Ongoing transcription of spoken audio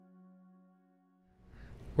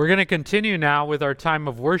We're going to continue now with our time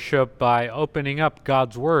of worship by opening up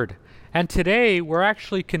God's Word. And today we're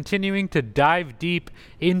actually continuing to dive deep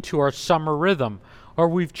into our summer rhythm, or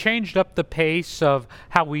we've changed up the pace of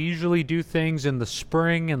how we usually do things in the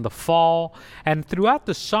spring and the fall. And throughout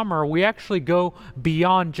the summer, we actually go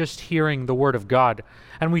beyond just hearing the Word of God.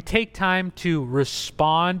 And we take time to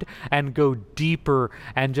respond and go deeper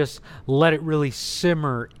and just let it really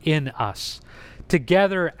simmer in us.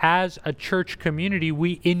 Together as a church community,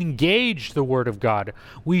 we engage the Word of God.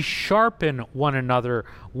 We sharpen one another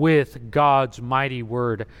with God's mighty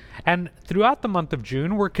Word. And throughout the month of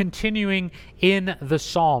June, we're continuing in the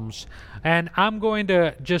Psalms. And I'm going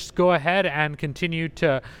to just go ahead and continue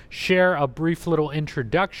to share a brief little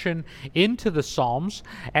introduction into the Psalms.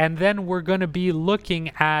 And then we're going to be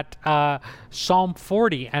looking at Psalm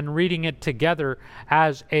 40 and reading it together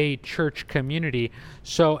as a church community.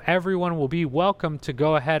 So everyone will be welcome to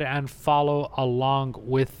go ahead and follow along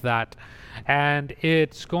with that. And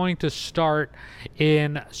it's going to start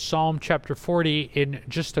in Psalm chapter 40 in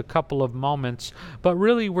just a couple of moments. But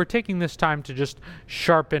really, we're taking this time to just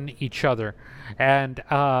sharpen each other and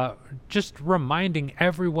just reminding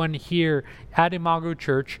everyone here at Imago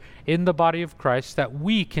Church in the body of Christ that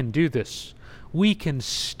we can do this. We can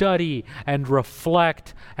study and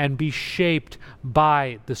reflect and be shaped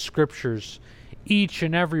by the Scriptures. Each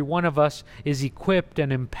and every one of us is equipped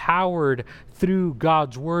and empowered through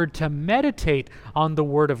God's Word to meditate on the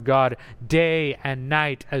Word of God day and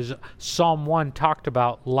night, as Psalm 1 talked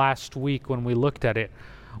about last week when we looked at it.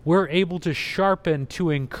 We're able to sharpen, to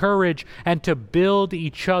encourage, and to build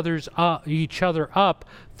each other up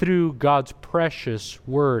through God's precious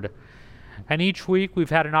Word. And each week we've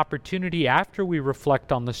had an opportunity after we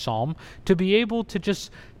reflect on the Psalm to be able to just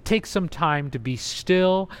take some time to be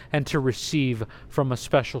still and to receive from a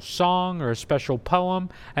special song or a special poem,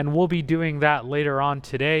 and we'll be doing that later on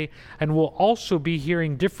today. And we'll also be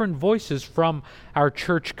hearing different voices from our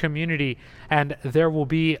church community, and there will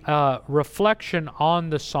be a reflection on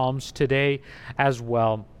the Psalms today as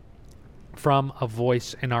well from a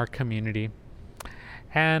voice in our community.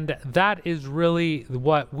 And that is really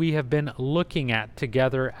what we have been looking at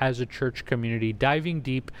together as a church community, diving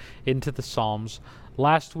deep into the Psalms.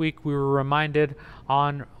 Last week we were reminded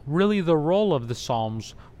on really the role of the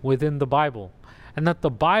Psalms within the Bible, and that the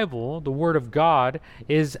Bible, the Word of God,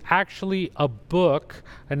 is actually a book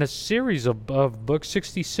and a series of books,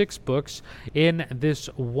 66 books in this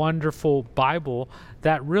wonderful Bible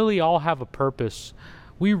that really all have a purpose.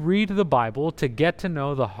 We read the Bible to get to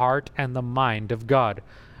know the heart and the mind of God,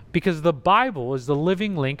 because the Bible is the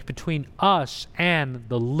living link between us and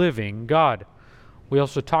the living God. We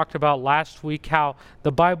also talked about last week how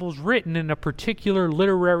the Bible's written in a particular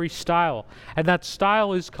literary style, and that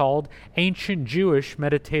style is called ancient Jewish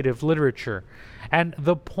meditative literature. And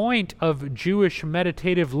the point of Jewish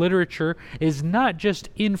meditative literature is not just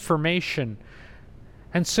information.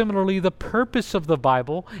 And similarly, the purpose of the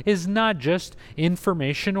Bible is not just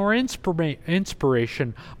information or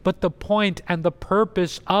inspiration, but the point and the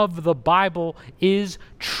purpose of the Bible is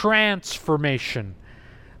transformation.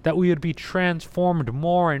 That we would be transformed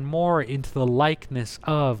more and more into the likeness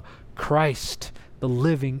of Christ, the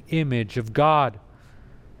living image of God.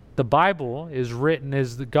 The Bible is written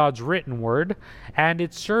as God's written word, and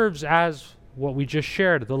it serves as what we just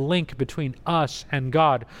shared, the link between us and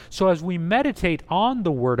God. So as we meditate on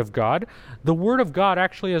the Word of God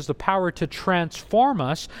actually has the power to transform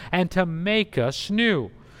us and to make us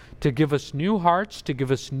new, to give us new hearts, to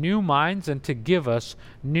give us new minds, and to give us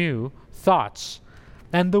new thoughts.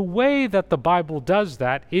 And the way that the Bible does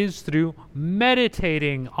that is through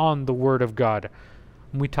meditating on the Word of God.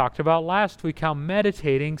 We talked about last week how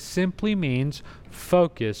meditating simply means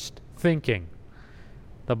focused thinking.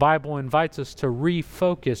 The Bible invites us to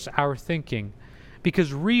refocus our thinking,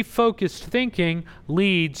 because refocused thinking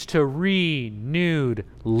leads to renewed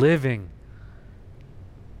living.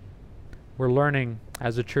 We're learning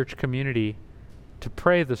as a church community to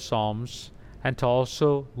pray the Psalms and to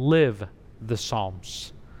also live the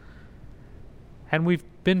Psalms. And we've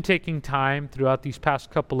been taking time throughout these past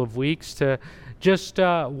couple of weeks to just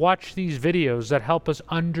watch these videos that help us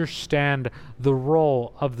understand the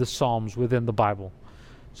role of the Psalms within the Bible.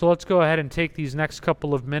 So let's go ahead and take these next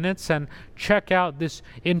couple of minutes and check out this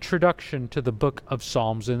introduction to the book of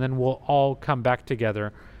Psalms, and then we'll all come back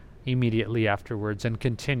together immediately afterwards and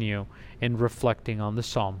continue in reflecting on the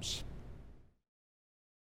Psalms.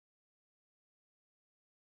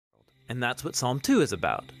 And that's what Psalm 2 is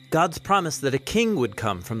about. God's promise that a king would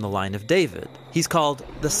come from the line of David. He's called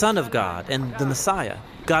the Son of God and the Messiah.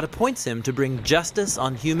 God appoints him to bring justice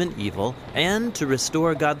on human evil and to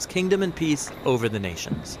restore God's kingdom and peace over the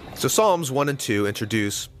nations. So Psalms 1 and 2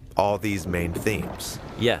 introduce all these main themes.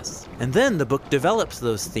 Yes, and then the book develops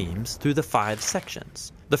those themes through the 5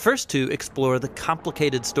 sections. The first 2 explore the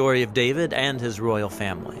complicated story of David and his royal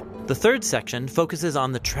family. The third section focuses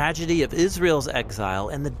on the tragedy of Israel's exile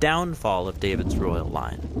and the downfall of David's royal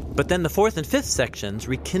line. But then the 4th and 5th sections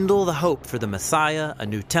rekindle the hope for the Messiah, a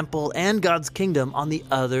new temple, and God's kingdom on the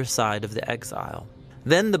other side of the exile.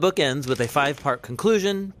 Then the book ends with a 5-part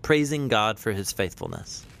conclusion, praising God for his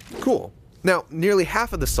faithfulness. Cool. Now, nearly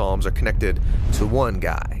half of the Psalms are connected to one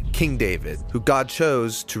guy, King David, who God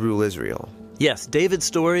chose to rule Israel. Yes, David's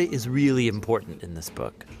story is really important in this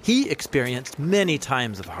book. He experienced many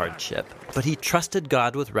times of hardship, but he trusted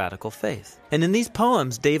God with radical faith. And in these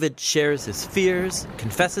poems, David shares his fears,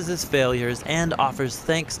 confesses his failures, and offers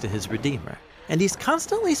thanks to his Redeemer. And he's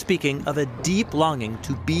constantly speaking of a deep longing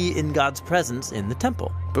to be in God's presence in the temple.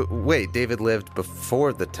 But wait, David lived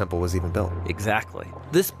before the temple was even built. Exactly.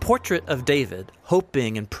 This portrait of David,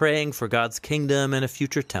 hoping and praying for God's kingdom and a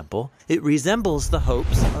future temple, it resembles the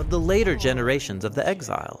hopes of the later generations of the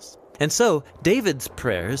exiles. And so, David's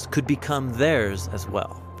prayers could become theirs as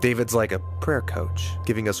well. David's like a prayer coach,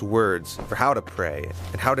 giving us words for how to pray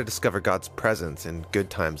and how to discover God's presence in good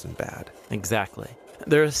times and bad. Exactly.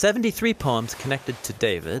 There are 73 poems connected to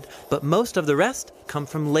David, but most of the rest come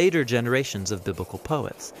from later generations of biblical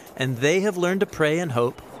poets, and they have learned to pray and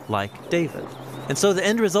hope like David. And so the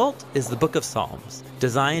end result is the Book of Psalms,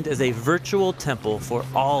 designed as a virtual temple for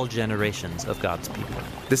all generations of God's people.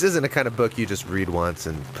 This isn't a kind of book you just read once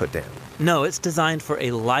and put down. No, it's designed for a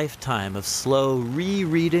lifetime of slow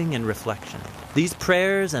rereading and reflection. These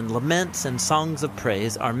prayers and laments and songs of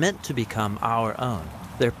praise are meant to become our own.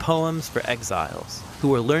 They're poems for exiles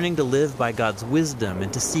who are learning to live by God's wisdom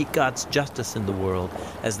and to seek God's justice in the world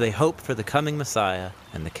as they hope for the coming Messiah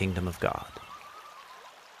and the kingdom of God.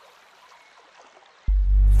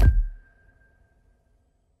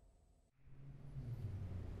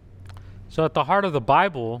 So at the heart of the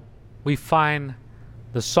Bible, we find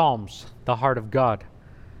the Psalms, the heart of God.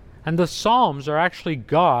 And the Psalms are actually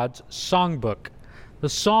God's songbook. The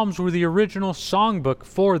Psalms were the original songbook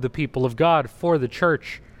for the people of God, for the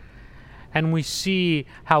church. And we see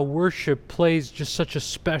how worship plays just such a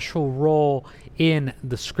special role in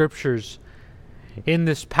the scriptures. In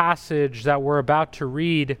this passage that we're about to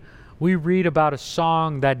read, we read about a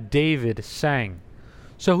song that David sang.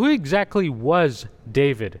 So who exactly was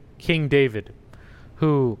David, King David,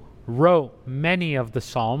 who wrote many of the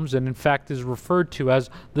Psalms and in fact is referred to as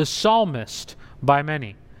the psalmist by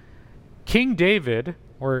many? King David,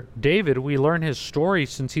 or David, we learn his story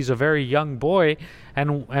since he's a very young boy,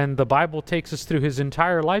 and the Bible takes us through his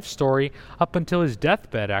entire life story up until his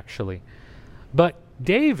deathbed, actually. But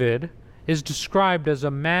David is described as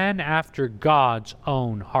a man after God's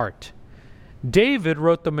own heart. David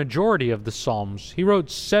wrote the majority of the Psalms. He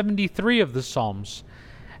wrote 73 of the Psalms,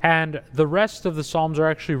 and the rest of the Psalms are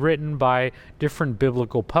actually written by different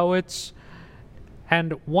biblical poets.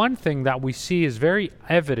 And one thing that we see is very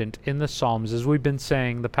evident in the Psalms, as we've been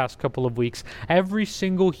saying the past couple of weeks, every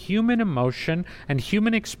single human emotion and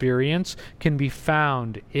human experience can be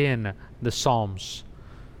found in the Psalms.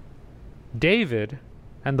 David,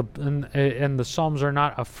 and the Psalms are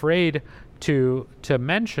not afraid to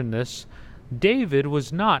mention this, David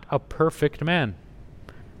was not a perfect man.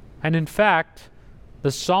 And in fact,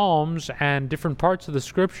 the Psalms and different parts of the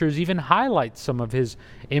Scriptures even highlight some of his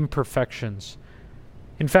imperfections.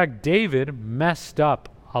 In fact, David messed up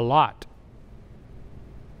a lot.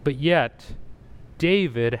 But yet,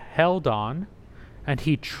 David held on and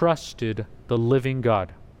he trusted the living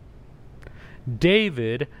God.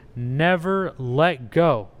 David never let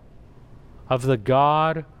go of the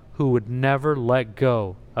God who would never let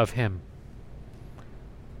go of him.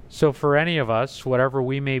 So for any of us, whatever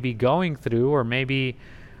we may be going through, or maybe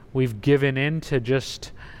we've given in to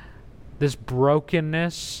just this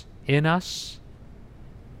brokenness in us,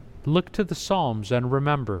 look to the Psalms and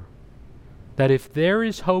remember that if there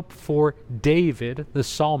is hope for David, the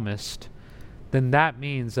psalmist, then that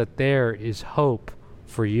means that there is hope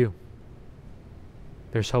for you.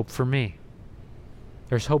 There's hope for me.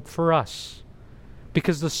 There's hope for us.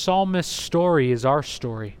 Because the psalmist's story is our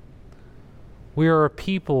story. We are a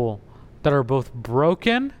people that are both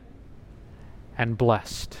broken and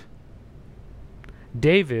blessed.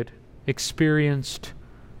 David experienced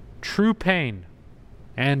true pain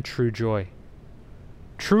and true joy,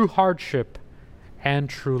 true hardship and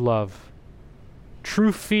true love,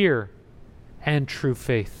 true fear and true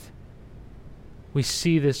faith. We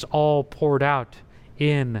see this all poured out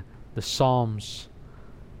in the Psalms.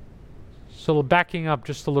 So backing up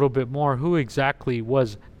just a little bit more, who exactly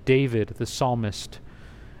was David the psalmist?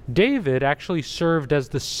 David actually served as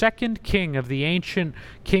the second king of the ancient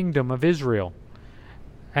kingdom of Israel.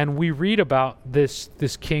 And we read about this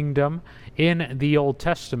kingdom in the Old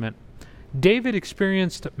Testament. David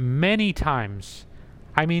experienced many times,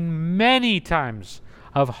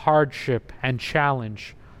 of hardship and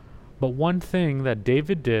challenge. But one thing that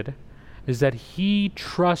David did is that he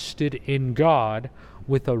trusted in God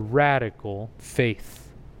with a radical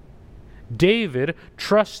faith. David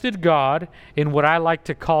trusted God in what I like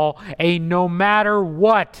to call a no matter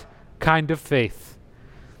what kind of faith.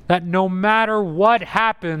 That no matter what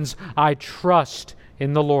happens, I trust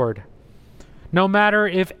in the Lord. No matter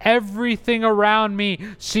if everything around me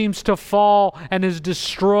seems to fall and is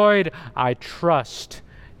destroyed, I trust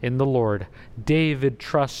in the Lord. David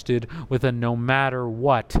trusted with a no matter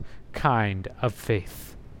what kind of faith.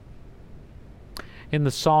 In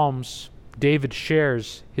the Psalms, David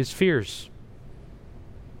shares his fears.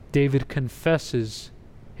 David confesses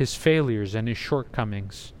his failures and his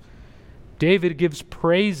shortcomings. David gives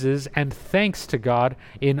praises and thanks to God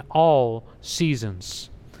in all seasons.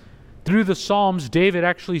 Through the Psalms, David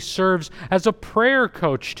actually serves as a prayer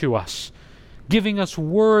coach to us, giving us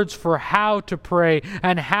words for how to pray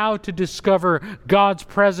and how to discover God's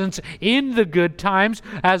presence in the good times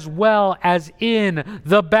as well as in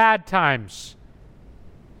the bad times.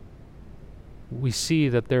 We see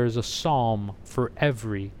that there is a psalm for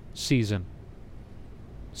every season.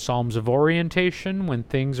 Psalms of orientation when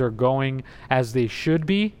things are going as they should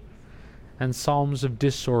be, and psalms of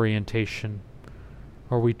disorientation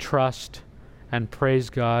where we trust and praise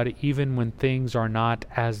God even when things are not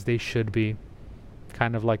as they should be,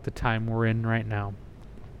 kind of like the time we're in right now.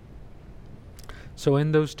 So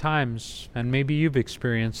in those times, and maybe you've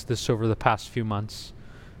experienced this over the past few months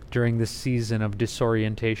during this season of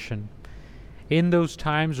disorientation, in those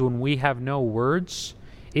times when we have no words,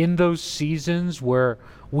 in those seasons where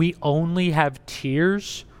we only have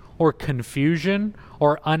tears or confusion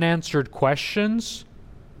or unanswered questions,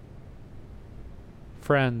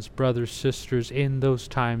 friends, brothers, sisters, in those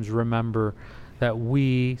times, remember that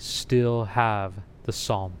we still have the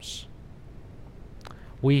Psalms.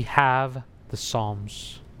 We have the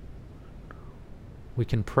Psalms. We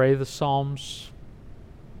can pray the Psalms.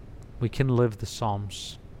 We can live the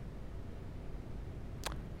Psalms.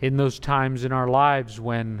 In those times in our lives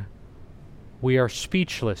when we are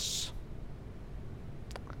speechless,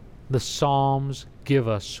 the Psalms give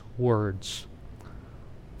us words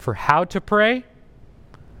for how to pray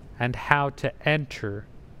and how to enter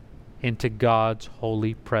into God's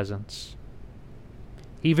holy presence.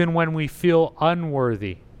 Even when we feel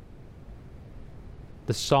unworthy,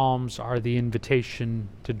 the Psalms are the invitation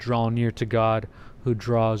to draw near to God who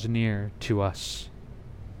draws near to us.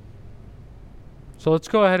 So let's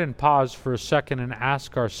go ahead and pause for a second and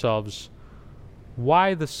ask ourselves,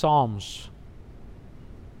 why the Psalms?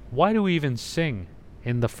 Why do we even sing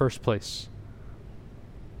in the first place?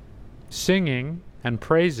 Singing and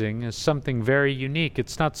praising is something very unique.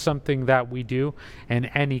 It's not something that we do in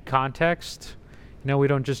any context. We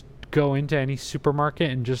don't just go into any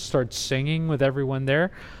supermarket and just start singing with everyone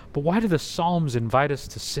there. But why do the Psalms invite us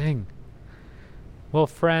to sing? Well,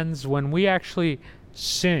 friends, when we actually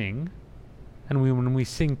sing, and when we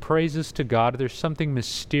sing praises to God, there's something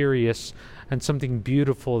mysterious and something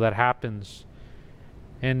beautiful that happens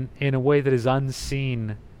in a way that is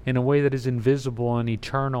unseen, in a way that is invisible and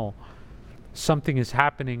eternal. Something is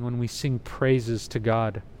happening when we sing praises to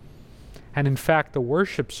God. And in fact, the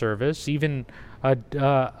worship service, even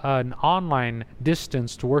an online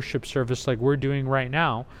distanced worship service like we're doing right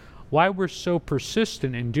now, why we're so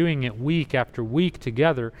persistent in doing it week after week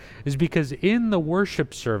together is because in the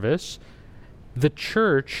worship service, the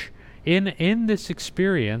church, in this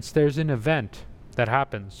experience, there's an event that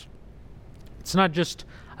happens. It's not just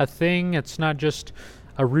a thing, it's not just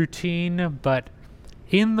a routine, but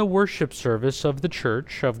in the worship service of the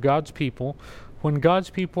church, of God's people, when God's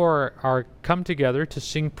people are come together to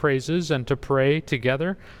sing praises and to pray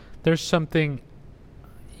together, there's something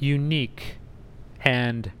unique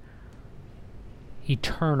and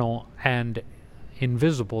eternal and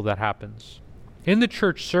invisible that happens. In the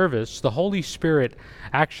church service, the Holy Spirit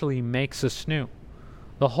actually makes us new.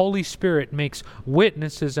 The Holy Spirit makes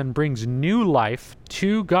witnesses and brings new life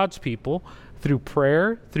to God's people through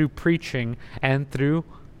prayer, through preaching, and through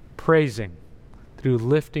praising, through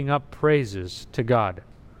lifting up praises to God.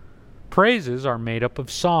 Praises are made up of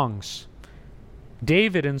songs.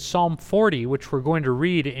 David in Psalm 40, which we're going to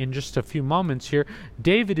read in just a few moments here,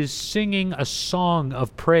 David is singing a song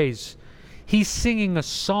of praise. He's singing a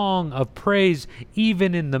song of praise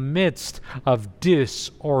even in the midst of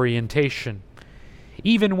disorientation.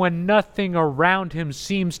 Even when nothing around him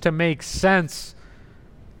seems to make sense,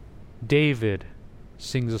 David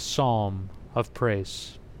sings a psalm of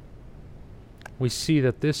praise. We see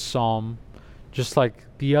that this psalm, just like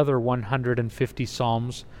the other 150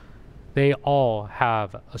 psalms, they all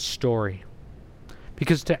have a story.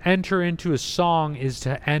 Because to enter into a song is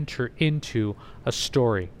to enter into a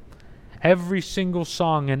story. Every single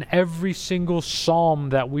song and every single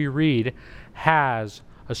psalm that we read has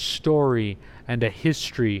a story and a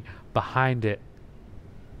history behind it.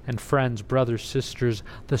 And friends, brothers, sisters,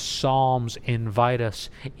 the Psalms invite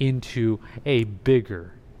us into a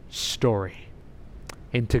bigger story,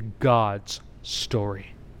 into God's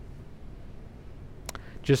story.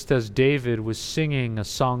 Just as David was singing a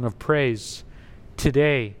song of praise,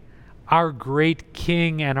 today, our great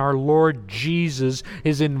King and our Lord Jesus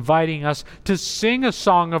is inviting us to sing a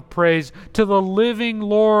song of praise to the living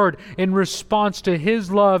Lord in response to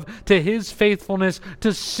His love, to His faithfulness,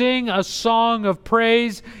 to sing a song of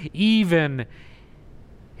praise even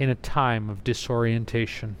in a time of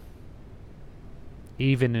disorientation,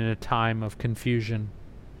 even in a time of confusion.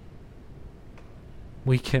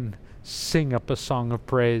 We can sing up a song of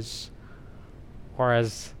praise, or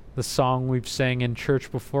as the song we've sang in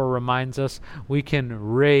church before reminds us, we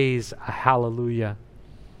can raise a hallelujah.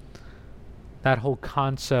 That whole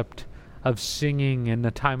concept of singing in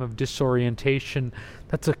a time of disorientation,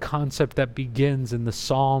 that's a concept that begins in the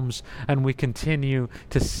Psalms, and we continue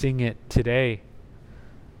to sing it today.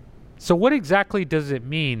 So what exactly does it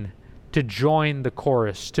mean to join the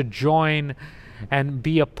chorus, to join and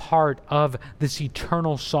be a part of this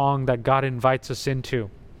eternal song that God invites us into?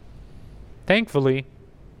 Thankfully,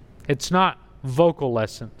 it's not vocal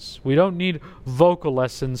lessons. We don't need vocal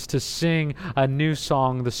lessons to sing a new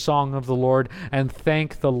song, the song of the Lord, and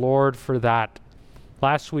thank the Lord for that.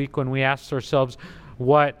 Last week when we asked ourselves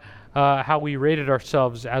how we rated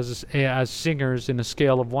ourselves as singers in a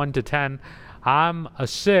scale of 1 to 10, I'm a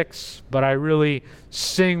 6, but I really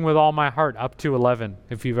sing with all my heart up to 11,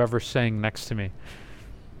 if you've ever sang next to me.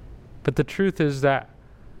 But the truth is that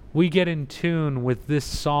we get in tune with this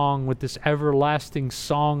song, with this everlasting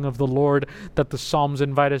song of the Lord that the Psalms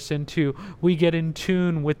invite us into. We get in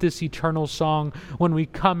tune with this eternal song when we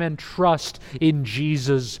come and trust in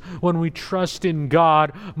Jesus, when we trust in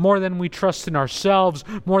God more than we trust in ourselves,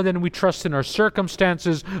 more than we trust in our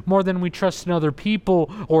circumstances, more than we trust in other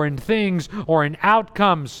people or in things or in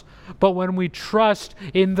outcomes. But when we trust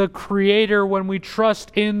in the Creator, when we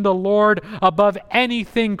trust in the Lord above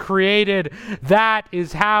anything created, that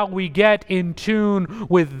is how we get in tune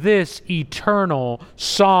with this eternal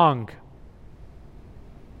song.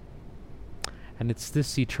 And it's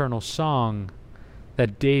this eternal song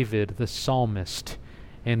that David, the psalmist,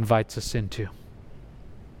 invites us into.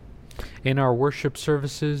 In our worship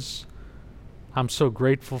services, I'm so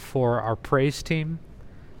grateful for our praise team,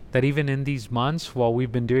 that even in these months while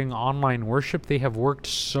we've been doing online worship, they have worked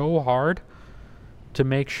so hard to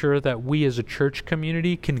make sure that we as a church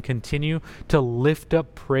community can continue to lift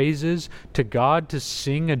up praises to God, to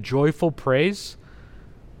sing a joyful praise.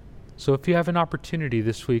 So if you have an opportunity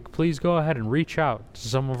this week, please go ahead and reach out to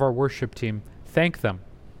some of our worship team. Thank them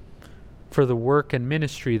for the work and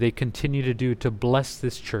ministry they continue to do to bless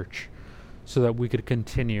this church so that we could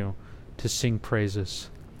continue to sing praises.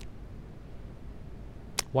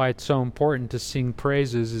 Why it's so important to sing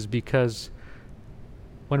praises is because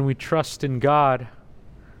when we trust in God,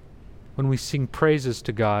 when we sing praises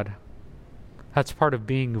to God, that's part of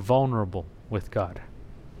being vulnerable with God.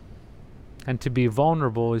 And to be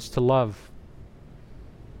vulnerable is to love.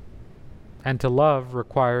 And to love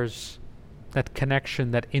requires that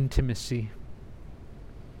connection, that intimacy.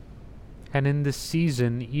 And in this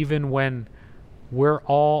season, even when we're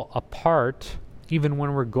all apart, even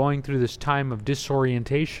when we're going through this time of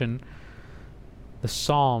disorientation, the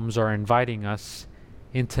Psalms are inviting us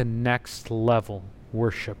into next level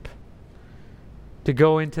worship. To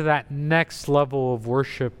go into that next level of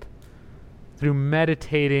worship through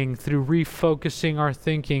meditating, through refocusing our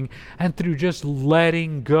thinking, and through just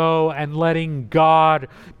letting go and letting God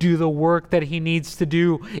do the work that He needs to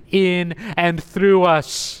do in and through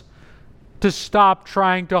us. To stop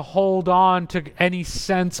trying to hold on to any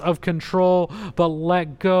sense of control, but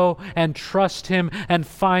let go and trust Him and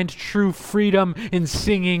find true freedom in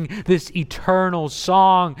singing this eternal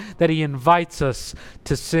song that He invites us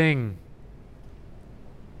to sing.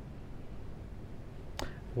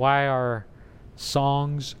 Why are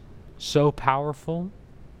songs so powerful?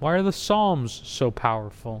 Why are the Psalms so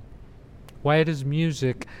powerful? Why does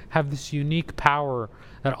music have this unique power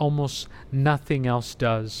that almost nothing else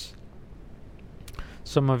does?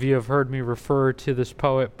 Some of you have heard me refer to this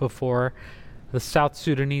poet before, the South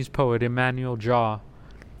Sudanese poet Emmanuel Jah,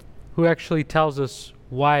 who actually tells us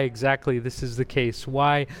why exactly this is the case,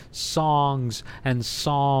 why songs and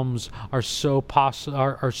psalms are so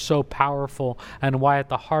powerful, and why at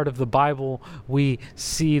the heart of the Bible we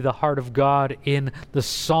see the heart of God in the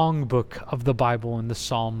songbook of the Bible, in the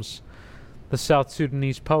Psalms. The South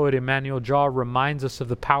Sudanese poet Emmanuel Jah reminds us of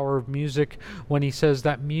the power of music when he says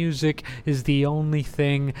that music is the only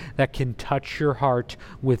thing that can touch your heart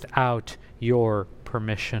without your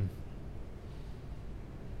permission.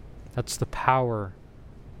 That's the power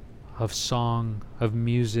of song, of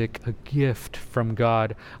music, a gift from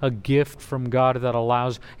God that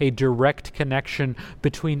allows a direct connection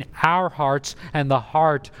between our hearts and the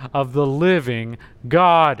heart of the living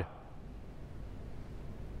God.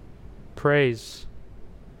 Praise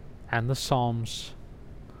and the Psalms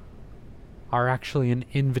are actually an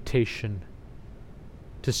invitation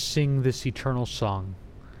to sing this eternal song.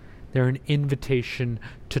 They're an invitation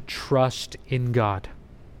to trust in God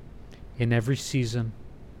in every season,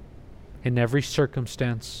 in every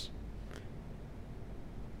circumstance,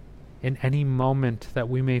 in any moment that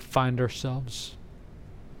we may find ourselves.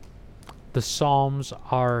 The Psalms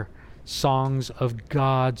are songs of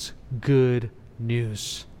God's good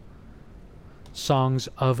news, songs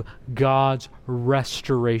of God's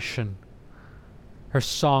restoration, are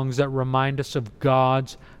songs that remind us of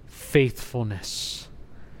God's faithfulness.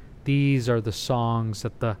 These are the songs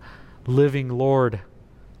that the living Lord,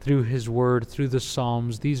 through His Word, through the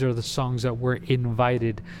Psalms, these are the songs that we're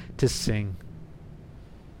invited to sing.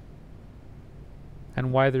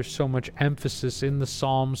 And why there's so much emphasis in the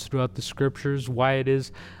Psalms throughout the Scriptures, why it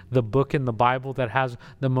is the book in the Bible that has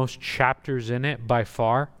the most chapters in it by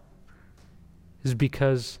far, is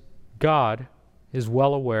because God is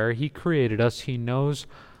well aware. He created us. He knows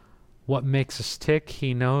what makes us tick.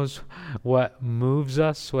 He knows what moves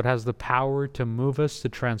us, what has the power to move us, to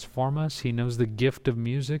transform us. He knows the gift of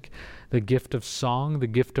music, the gift of song, the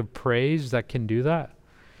gift of praise that can do that.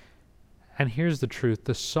 And here's the truth.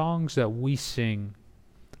 The songs that we sing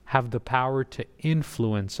have the power to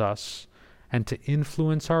influence us and to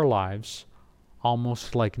influence our lives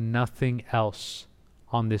almost like nothing else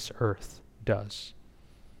on this earth does.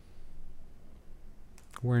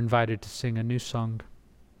 We're invited to sing a new song,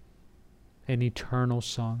 an eternal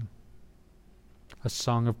song, a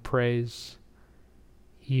song of praise,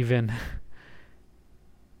 even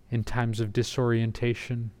in times of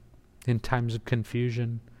disorientation, in times of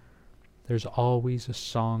confusion. There's always a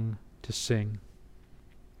song to sing.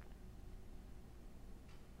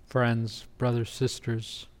 Friends, brothers,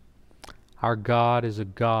 sisters, our God is a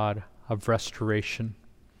God of restoration.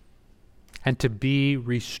 And to be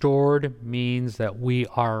restored means that we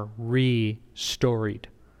are re-storied.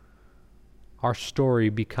 Our story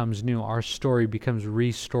becomes new. Our story becomes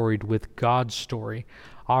re-storied with God's story.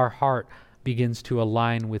 Our heart begins to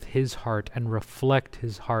align with His heart and reflect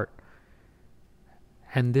His heart.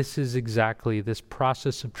 And this is exactly this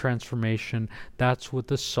process of transformation. That's what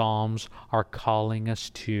the Psalms are calling us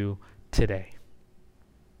to today.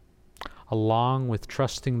 Along with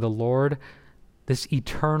trusting the Lord, this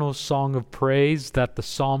eternal song of praise that the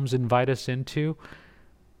Psalms invite us into,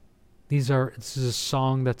 this is a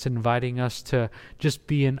song that's inviting us to just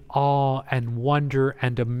be in awe and wonder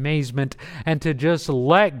and amazement and to just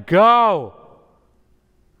let go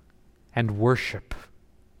and worship.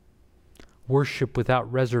 Worship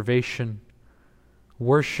without reservation.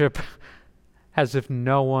 Worship as if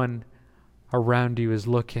no one around you is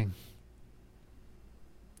looking.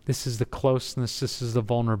 This is the closeness, this is the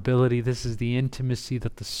vulnerability, this is the intimacy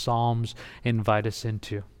that the Psalms invite us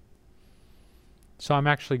into. So I'm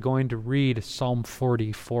actually going to read Psalm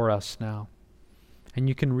 40 for us now. And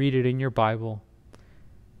you can read it in your Bible.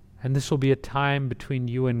 And this will be a time between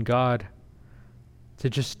you and God to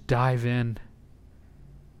just dive in.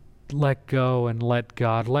 Let go and let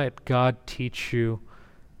God. Let God teach you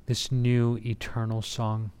this new eternal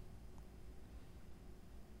song.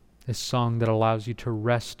 This song that allows you to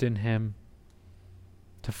rest in Him,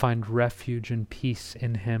 to find refuge and peace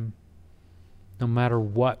in Him, no matter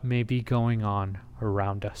what may be going on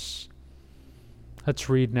around us. Let's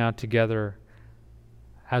read now together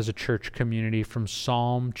as a church community from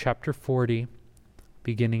Psalm chapter 40,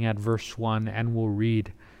 beginning at verse 1, and we'll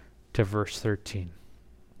read to verse 13.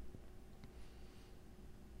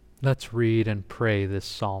 Let's read and pray this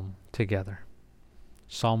psalm together.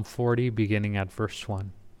 Psalm 40, beginning at verse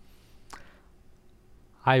 1.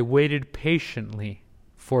 I waited patiently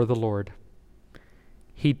for the Lord.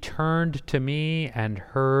 He turned to me and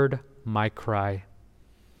heard my cry.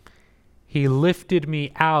 He lifted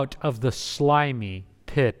me out of the slimy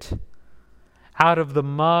pit. Out of the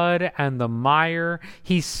mud and the mire,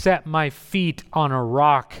 he set my feet on a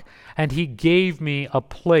rock, and he gave me a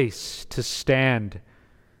place to stand.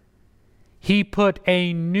 He put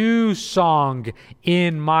a new song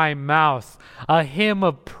in my mouth, a hymn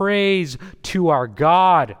of praise to our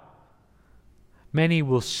God. Many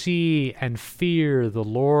will see and fear the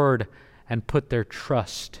Lord and put their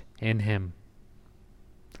trust in him.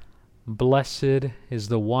 Blessed is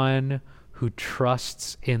the one who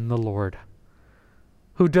trusts in the Lord,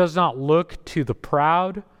 who does not look to the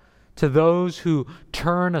proud, to those who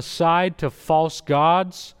turn aside to false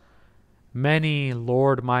gods. Many,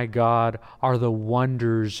 Lord my God, are the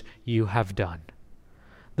wonders you have done.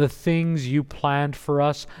 The things you planned for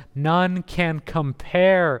us, none can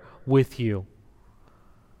compare with you.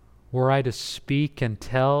 Were I to speak and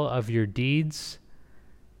tell of your deeds,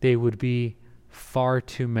 they would be far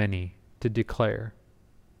too many to declare.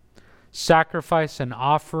 Sacrifice and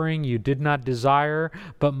offering you did not desire,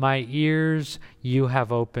 but my ears you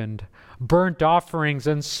have opened. Burnt offerings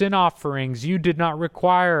and sin offerings you did not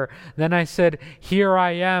require. Then I said, here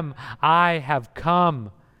I am, I have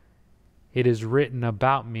come. It is written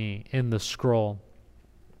about me in the scroll.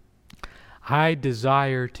 I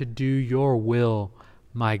desire to do your will,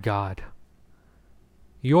 my God.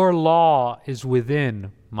 Your law is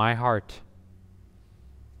within my heart.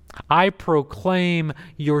 I proclaim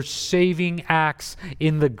your saving acts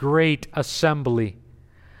in the great assembly.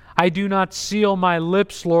 I do not seal my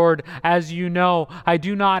lips, Lord, as you know. I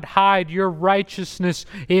do not hide your righteousness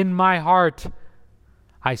in my heart.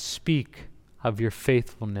 I speak of your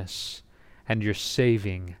faithfulness and your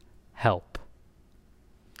saving help.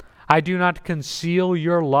 I do not conceal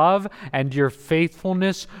your love and your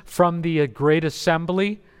faithfulness from the great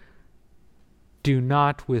assembly. Do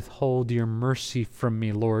not withhold your mercy from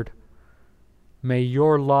me, Lord. May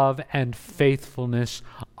your love and faithfulness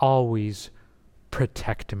always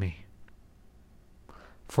protect me.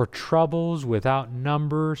 For troubles without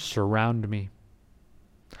number surround me.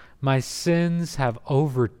 My sins have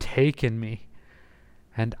overtaken me,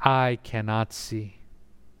 and I cannot see.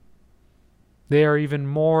 They are even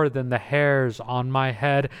more than the hairs on my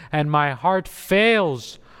head, and my heart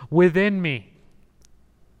fails within me.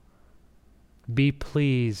 Be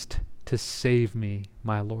pleased to save me,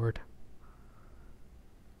 my Lord.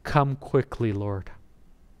 Come quickly, Lord.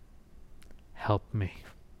 Help me.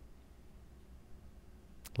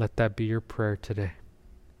 Let that be your prayer today.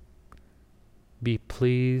 Be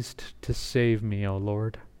pleased to save me, O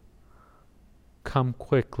Lord. Come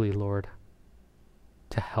quickly, Lord,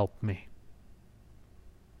 to help me.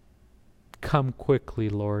 Come quickly,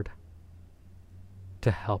 Lord,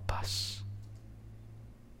 to help us.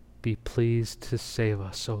 Be pleased to save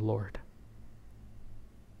us, O Lord.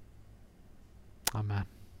 Amen.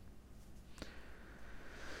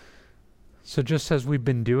 So just as we've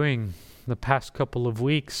been doing the past couple of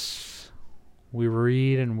weeks, we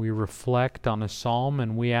read and we reflect on a psalm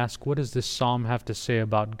and we ask, what does this psalm have to say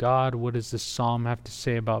about God? What does this psalm have to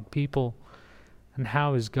say about people? And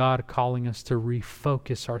how is God calling us to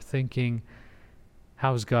refocus our thinking?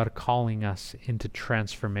 How is God calling us into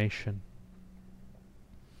transformation?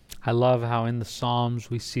 I love how in the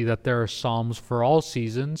Psalms we see that there are psalms for all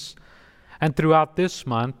seasons. And throughout this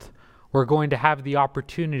month, we're going to have the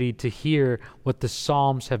opportunity to hear what the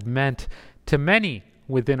Psalms have meant to many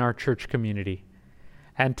within our church community.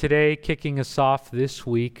 And today, kicking us off this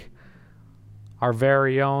week, our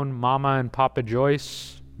very own Mama and Papa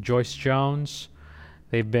Joyce Jones.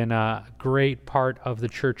 They've been a great part of the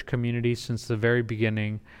church community since the very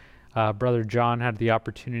beginning. Brother John had the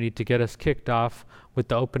opportunity to get us kicked off with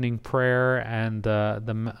the opening prayer and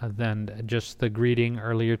then just the greeting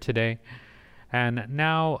earlier today. And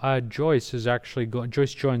now Joyce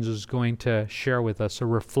Jones is going to share with us a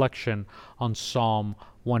reflection on Psalm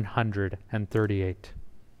 138.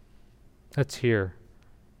 Let's hear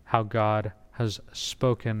how God has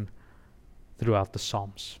spoken throughout the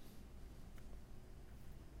Psalms.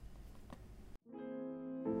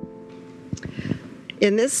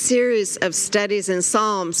 In this series of studies in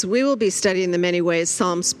Psalms, we will be studying the many ways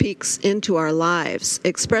Psalm speaks into our lives,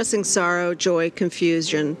 expressing sorrow, joy,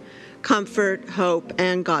 confusion, comfort, hope,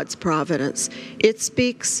 and God's providence. It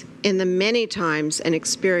speaks in the many times and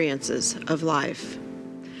experiences of life.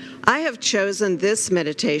 I have chosen this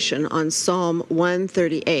meditation on Psalm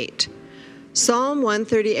 138. Psalm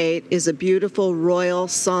 138 is a beautiful royal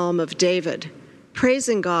psalm of David,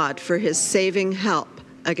 praising God for his saving help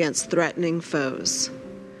against threatening foes.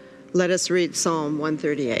 Let us read Psalm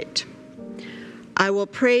 138. I will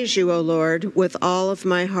praise you, O Lord, with all of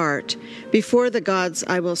my heart. Before the gods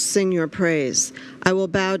I will sing your praise. I will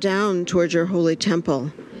bow down toward your holy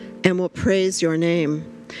temple and will praise your name.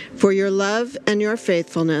 For your love and your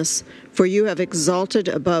faithfulness, for you have exalted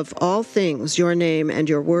above all things your name and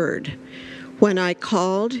your word. When I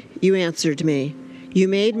called, you answered me. You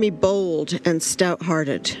made me bold and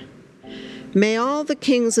stout-hearted. May all the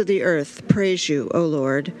kings of the earth praise you, O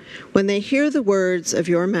Lord. When they hear the words of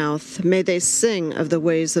your mouth, may they sing of the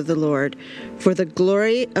ways of the Lord, for the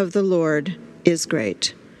glory of the Lord is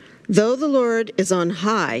great. Though the Lord is on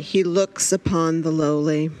high, he looks upon the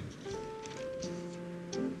lowly.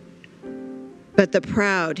 But the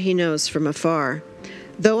proud he knows from afar.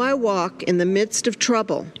 Though I walk in the midst of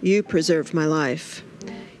trouble, you preserve my life.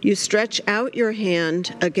 You stretch out your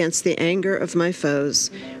hand against the anger of my foes.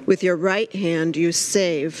 With your right hand you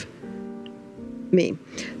save me.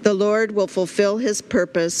 The Lord will fulfill his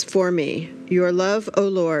purpose for me. Your love, O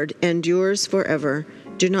Lord, endures forever.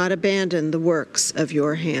 Do not abandon the works of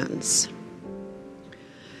your hands.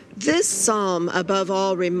 This psalm, above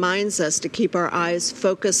all, reminds us to keep our eyes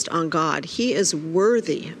focused on God. He is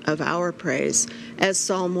worthy of our praise, as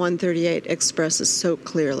Psalm 138 expresses so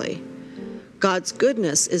clearly. God's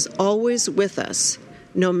goodness is always with us,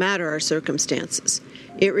 no matter our circumstances.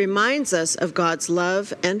 It reminds us of God's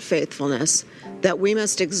love and faithfulness, that we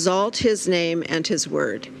must exalt his name and his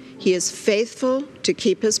word. He is faithful to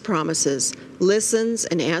keep his promises, listens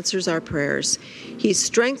and answers our prayers. He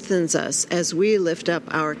strengthens us as we lift up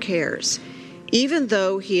our cares. Even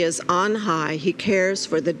though he is on high, he cares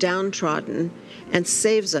for the downtrodden and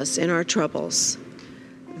saves us in our troubles.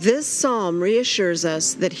 This psalm reassures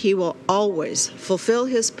us that he will always fulfill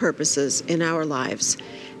his purposes in our lives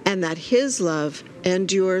and that his love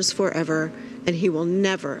endures forever and he will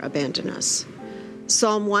never abandon us.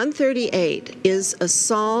 Psalm 138 is a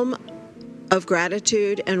psalm of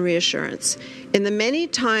gratitude and reassurance. In the many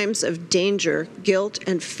times of danger, guilt,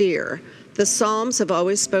 and fear, the Psalms have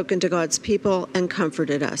always spoken to God's people and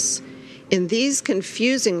comforted us. In these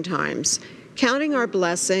confusing times, counting our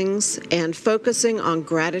blessings and focusing on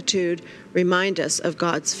gratitude remind us of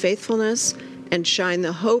God's faithfulness and shine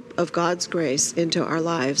the hope of God's grace into our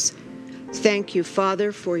lives. Thank you,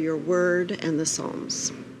 Father, for your word and the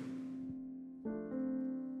Psalms.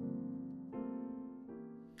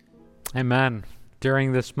 Amen.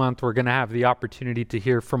 During this month, we're going to have the opportunity to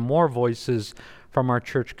hear from more voices from our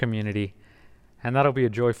church community. And that'll be a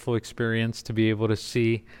joyful experience to be able to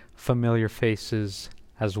see familiar faces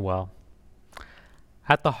as well.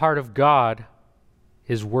 At the heart of God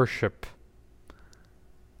is worship.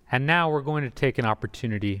 And now we're going to take an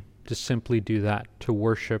opportunity to simply do that, to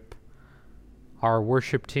worship. Our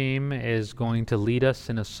worship team is going to lead us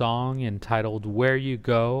in a song entitled, "Where You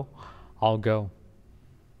Go, I'll Go."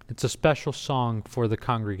 It's a special song for the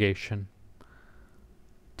congregation.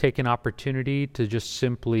 Take an opportunity to just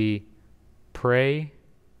simply pray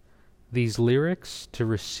these lyrics, to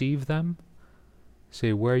receive them.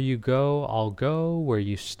 Say, "Where you go, I'll go. Where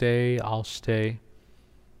you stay, I'll stay."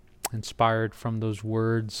 Inspired from those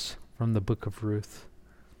words from the book of Ruth.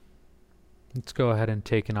 Let's go ahead and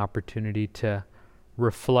take an opportunity to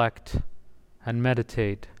reflect and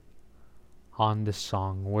meditate on this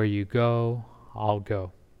song. Where you go, I'll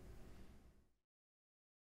go.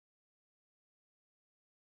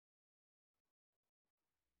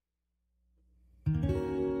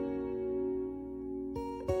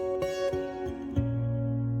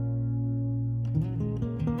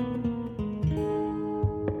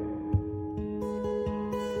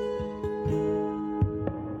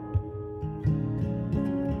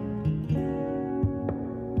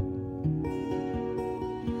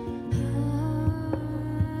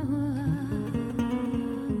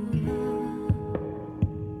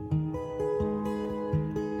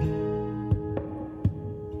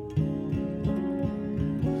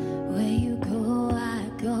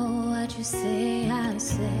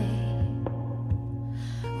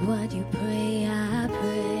 What you pray, I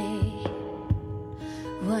pray.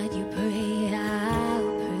 What you pray,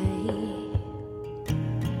 I'll pray.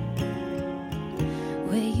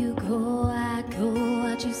 Where you go, I go.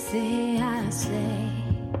 What you say, I say.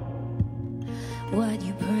 What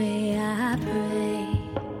you pray, I pray.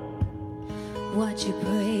 What you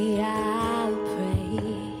pray, I'll pray.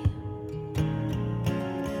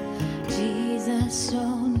 Jesus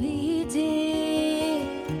only did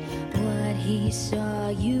what he saw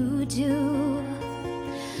you do.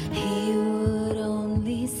 He would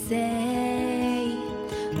only say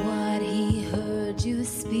what he heard you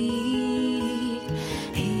speak.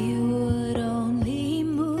 He would only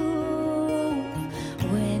move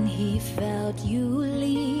when he felt you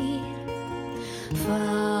lead.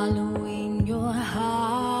 following your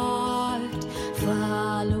heart,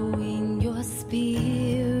 following your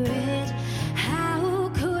spirit. How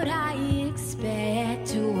could I expect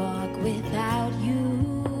to walk without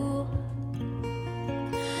you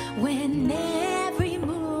when every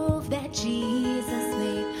move that Jesus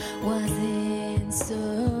made was in surrender?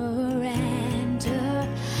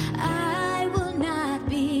 I will not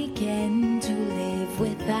begin to live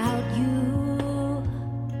without you,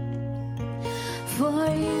 for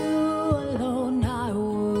you alone are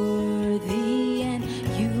worthy, and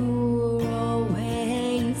you are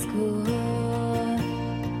always good.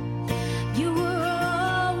 You were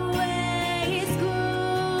always good.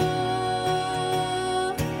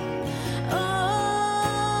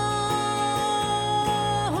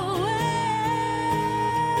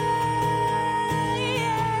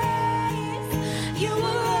 Always. You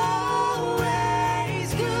were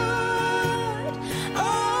always good.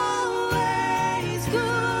 Always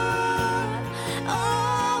good.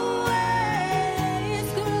 Always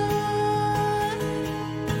good.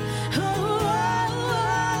 Oh,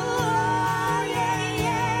 yeah,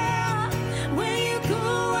 yeah. When you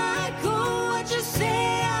go, I go. What you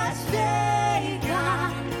say, I say,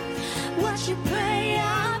 God. What you pray,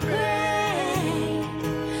 I pray.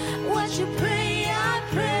 What you pray, I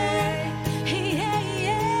pray. Yeah,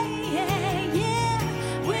 yeah, yeah, yeah.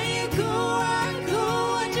 When you go, I go.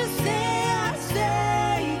 What you say, I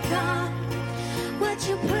say, God. What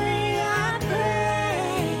you pray, I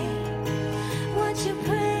pray. What you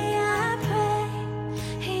pray, I pray.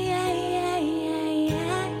 Yeah, yeah, yeah,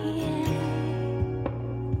 yeah, yeah.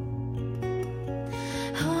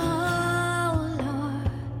 Oh,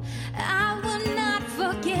 Lord, I will not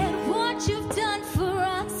forget what you've done for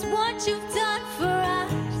us, what you've done for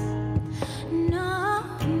us. No,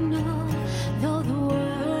 no, though the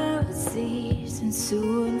world sees and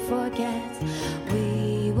soon forgets,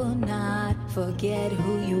 we will not forget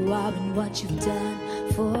who you are and what you've done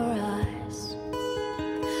for us.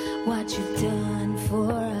 What you've done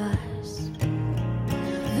for us.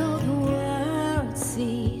 Though the world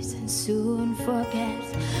sees and soon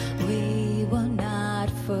forgets, we will not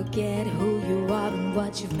forget who you are and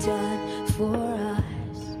what you've done for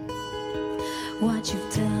us. What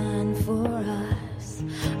you've done for us.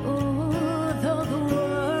 Oh, though the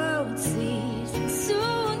world sees and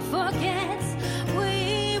soon forgets,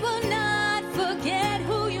 we will not forget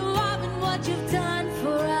who you are and what you've done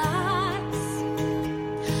for us.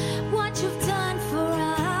 What you've done for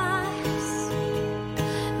us.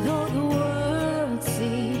 Though the world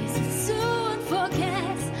sees and soon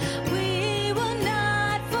forgets, we will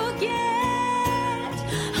not forget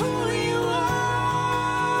who you are,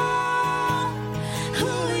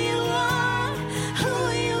 who you are, who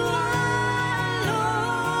you are,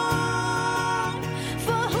 Lord,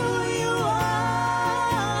 for who you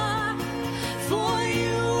are, for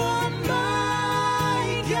you are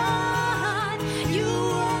my God, you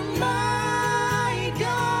are my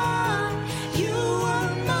God, you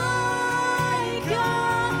are my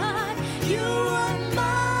God, you are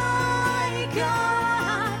my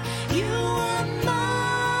God, you are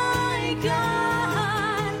my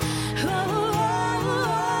God. Oh,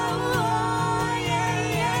 yeah,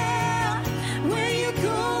 yeah. When you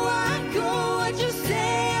go, I go. What you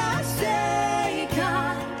say, I say,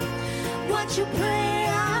 God. What you pray,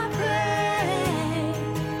 I pray.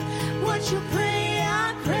 What you pray, I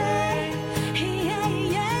pray. Yeah,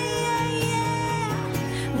 yeah, yeah, yeah.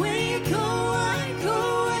 When you go, I go.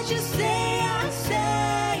 What you say, I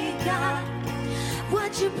say, God.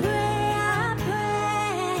 What you pray, I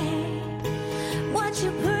pray. What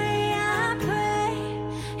you pray, I pray.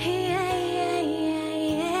 Yeah, yeah,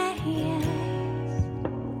 yeah, yeah, yeah.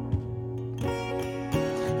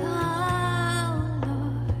 Oh,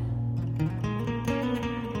 Lord.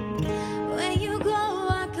 Where you go,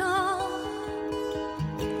 I go.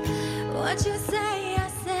 What you say, I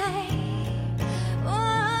say.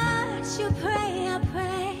 What you pray, I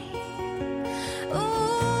pray.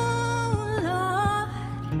 Oh, Lord.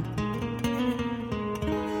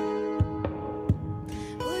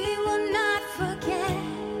 We will not forget.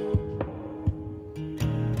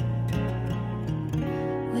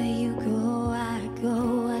 Where you go, I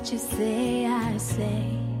go. What you say, I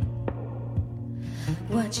say.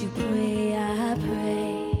 What you pray, I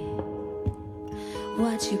pray.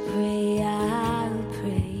 What you pray, I'll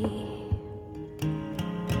pray.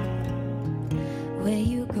 Where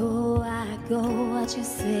you go, I go. What you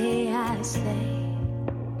say, I say.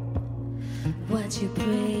 What you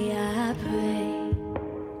pray, I pray.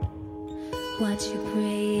 What you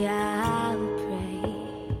pray, I'll pray.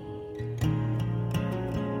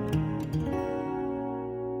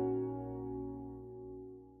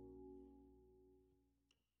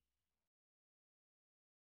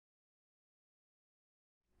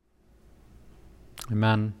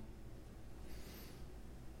 Amen.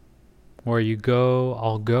 Where you go,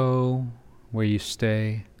 I'll go. Where you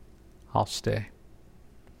stay, I'll stay.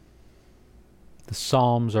 The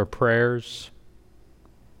Psalms are prayers.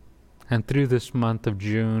 And through this month of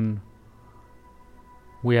June,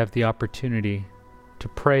 we have the opportunity to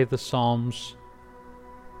pray the Psalms,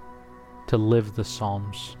 to live the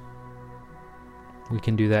Psalms. We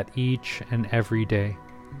can do that each and every day.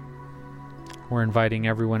 We're inviting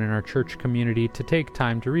everyone in our church community to take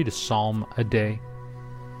time to read a psalm a day.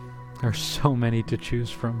 There's so many to choose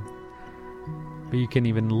from. But you can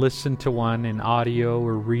even listen to one in audio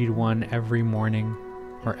or read one every morning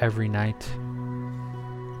or every night.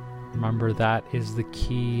 Remember, that is the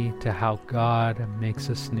key to how God makes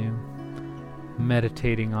us new.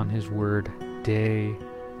 Meditating on His Word day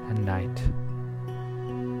and night.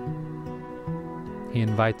 He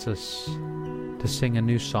invites us to sing a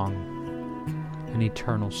new song, an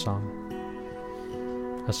eternal song,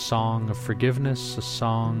 a song of forgiveness, a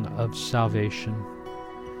song of salvation.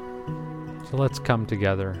 So let's come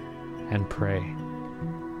together and pray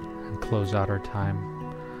and close out our time.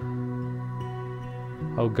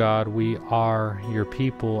 Oh God, we are your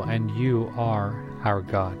people and you are our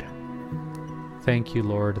God. Thank you,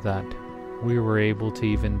 Lord, that we were able to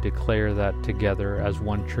even declare that together as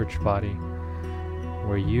one church body.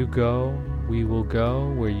 Where you go, we will go.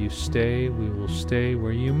 Where you stay, we will stay.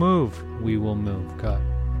 Where you move, we will move, God.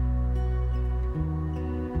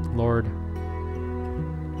 Lord,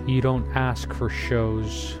 you don't ask for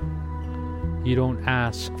shows. You don't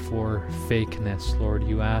ask for fakeness, Lord.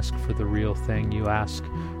 You ask for the real thing. You ask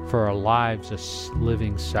for our lives as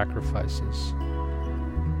living sacrifices.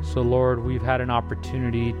 So, Lord, we've had an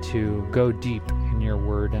opportunity to go deep in your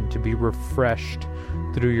word and to be refreshed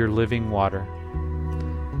through your living water.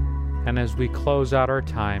 And as we close out our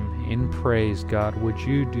time in praise, God, would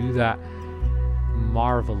you do that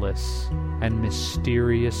marvelous and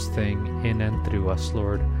mysterious thing in and through us,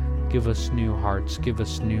 Lord. Give us new hearts, give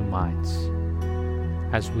us new minds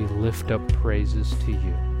as we lift up praises to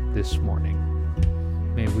you this morning.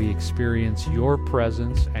 May we experience your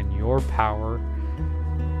presence and your power,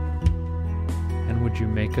 and would you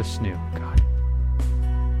make us new, God.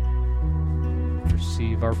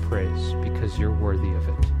 Receive our praise because you're worthy of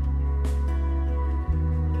it.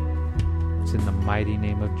 It's in the mighty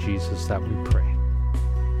name of Jesus that we pray.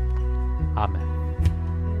 Amen.